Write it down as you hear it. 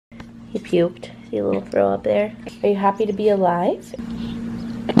He puked. See a little throw up there? Are you happy to be alive?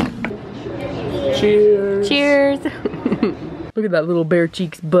 Cheers. Cheers. Look at that little bare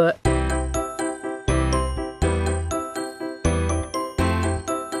cheek's butt.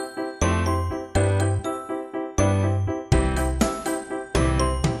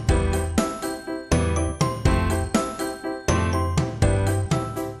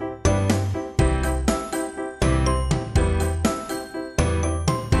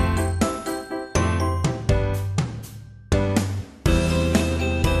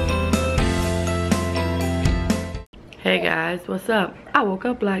 Hey guys, what's up? I woke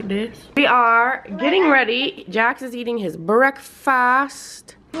up like this. We are getting ready. Jax is eating his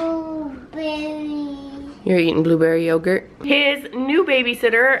breakfast. Blueberry. You're eating blueberry yogurt. His new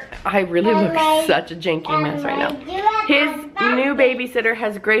babysitter, I really look such a janky mess right now. His new babysitter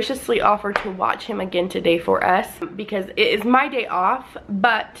has graciously offered to watch him again today for us because it is my day off,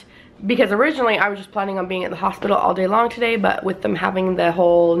 but because originally I was just planning on being at the hospital all day long today, but with them having the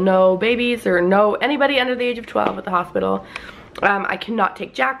whole no babies or no anybody under the age of 12 at the hospital, I cannot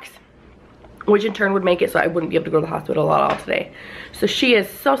take Jax, which in turn would make it so I wouldn't be able to go to the hospital at all today. So she is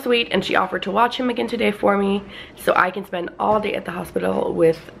so sweet and she offered to watch him again today for me so I can spend all day at the hospital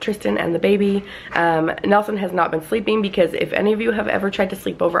with Tristan and the baby. Nelson has not been sleeping because if any of you have ever tried to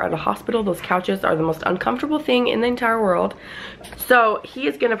sleep over at a hospital, those couches are the most uncomfortable thing in the entire world. So he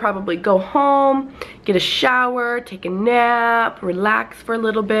is gonna probably go home, get a shower, take a nap, relax for a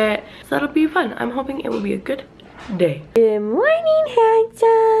little bit. So that'll be fun. I'm hoping it will be a good day. Good morning,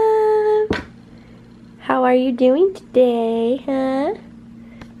 handsome. How are you doing today, huh?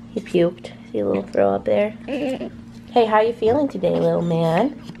 He puked. See a little throw up there? Hey, how you feeling today, little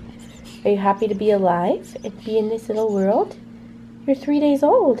man? Are you happy to be alive and be in this little world? You're 3 days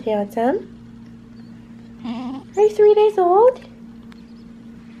old, handsome. Are you 3 days old?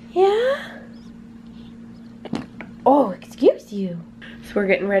 Yeah? Oh, excuse you. So we're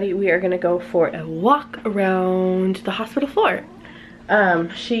getting ready. We are gonna go for a walk around the hospital floor.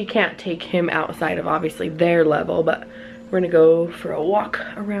 She can't take him outside of obviously their level, but we're gonna go for a walk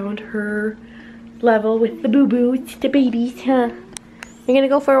around her level with the boo-boos, the babies, huh? You're gonna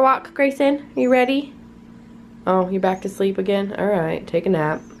go for a walk, Grayson? Are you ready? Oh, you're back to sleep again? Alright, take a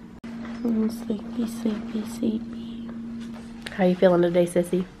nap. Sleepy, sleepy, sleepy. How you feeling today,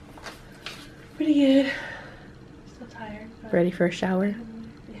 sissy? Pretty good. Still tired. Ready for a shower?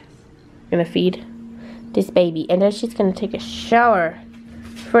 Yes. Gonna feed this baby, and then she's gonna take a shower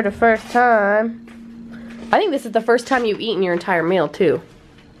for the first time. I think this is the first time you've eaten your entire meal too.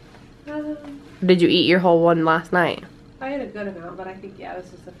 Did you eat your whole one last night? I had a good amount, but I think, yeah,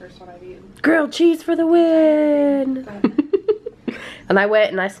 this is the first one I've eaten. Grilled cheese for the win! And I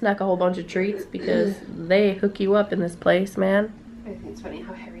went and I snuck a whole bunch of treats because they hook you up in this place, man. I think it's funny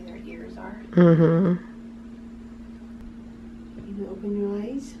how heavy their ears are. Mm-hmm. You open your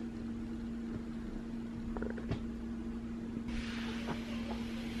eyes.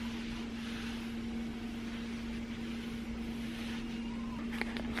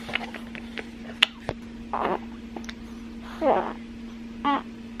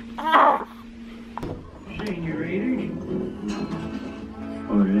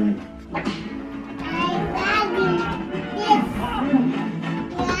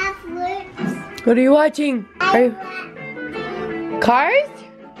 What are you watching? Are you... Cars?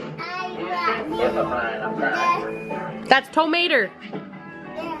 That's Tomater.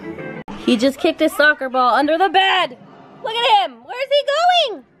 He just kicked his soccer ball under the bed. Look at him. Where's he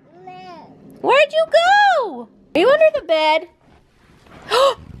going? Where'd you go? Are you under the bed?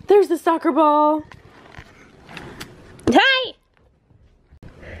 There's the soccer ball. Hi.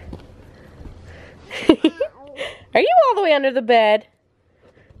 Are you all the way under the bed?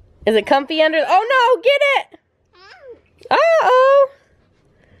 Is it comfy under? Oh no, get it! Uh-oh.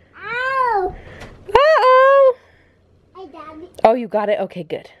 Ow. Uh-oh. I got it. Oh, you got it? Okay,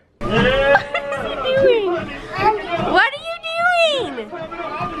 good. What are you doing? What are you doing?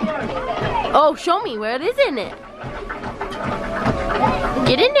 Oh, show me where it is in it.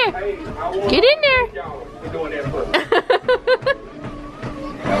 Get in there. Get in there.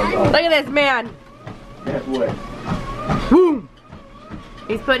 Look at this man. Boom.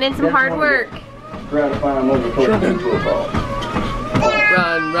 He's putting in some hard work. Trying to find another person football.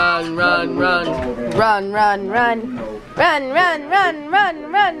 Run, run, run, run. Run, run, run. Run, run, run,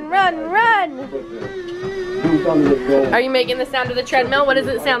 run, run, run, run. Are you making the sound of the treadmill? What does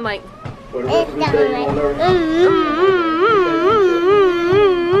it sound like? It's going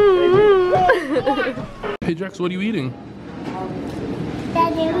Hey Jax, what are you eating?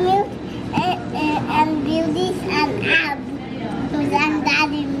 Daddy milk and beauties and abs. And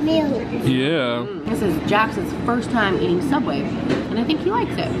daddy milk. Yeah. This is Jax's first time eating Subway, and I think he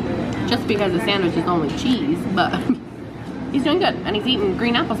likes it. Just because the sandwich is only cheese, but he's doing good. And he's eating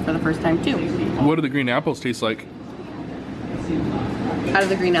green apples for the first time too. What do the green apples taste like? How do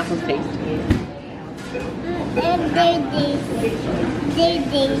the green apples taste?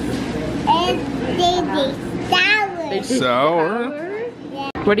 Sour.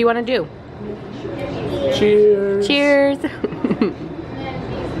 What do you want to do? Cheers. Cheers.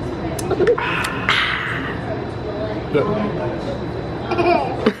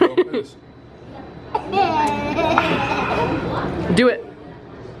 Do it.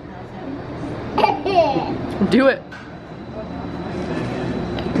 Do it.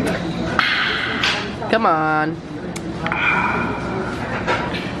 Come on.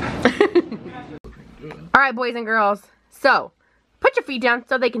 Alright, boys and girls. So, put your feet down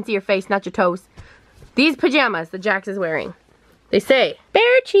so they can see your face, not your toes. These pajamas that Jax is wearing, they say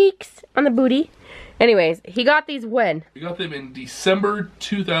bare cheeks on the booty. Anyways, he got these when? We got them in December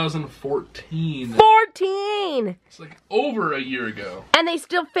 2014. 14! It's like over a year ago. And they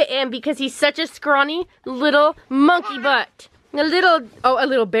still fit him because he's such a scrawny little monkey butt. A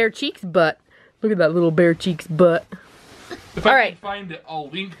little bare cheeks butt. Look at that little bare cheeks butt. If I can find it, I'll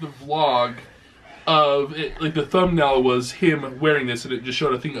link the vlog of it. Like the thumbnail was him wearing this, and it just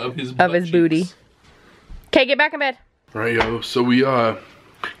showed a thing of his butt cheeks. Booty. Okay, get back in bed. Alright, yo. So we got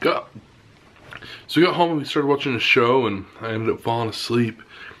home and we started watching a show, and I ended up falling asleep.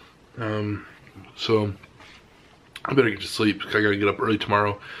 So I better get to sleep because I gotta get up early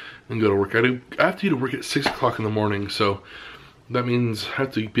tomorrow and go to work. I have to be to work at 6 o'clock in the morning, so that means I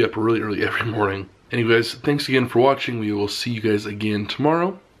have to be up really early every morning. Anyways, thanks again for watching. We will see you guys again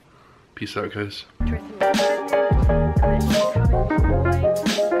tomorrow. Peace out, guys.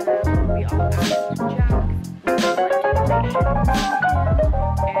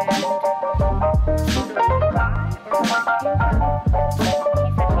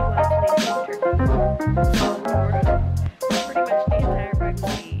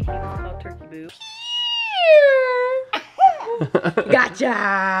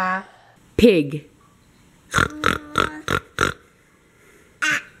 Gotcha! Pig.